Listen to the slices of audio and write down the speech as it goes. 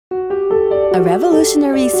A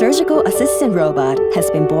revolutionary surgical assistant robot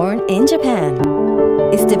has been born in Japan.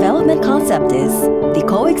 Its development concept is the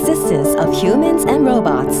coexistence of humans and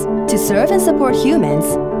robots. To serve and support humans,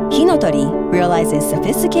 hinotori realizes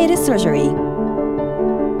sophisticated surgery.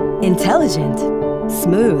 Intelligent,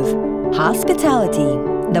 smooth, hospitality,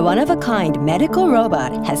 the one-of-a-kind medical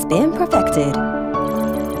robot has been perfected.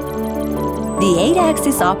 The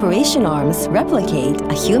 8-axis operation arms replicate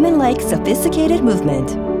a human-like sophisticated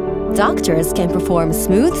movement. Doctors can perform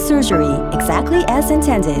smooth surgery exactly as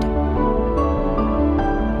intended.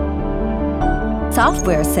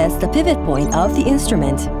 Software sets the pivot point of the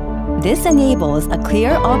instrument. This enables a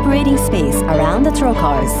clear operating space around the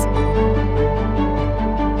trocars.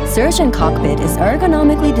 Surgeon cockpit is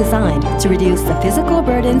ergonomically designed to reduce the physical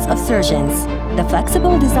burdens of surgeons. The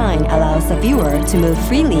flexible design allows the viewer to move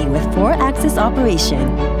freely with 4-axis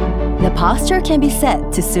operation. The posture can be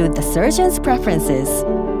set to suit the surgeon's preferences.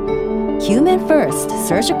 Human-first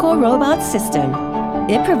surgical robot system.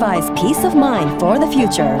 It provides peace of mind for the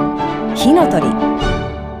future. Hinotori.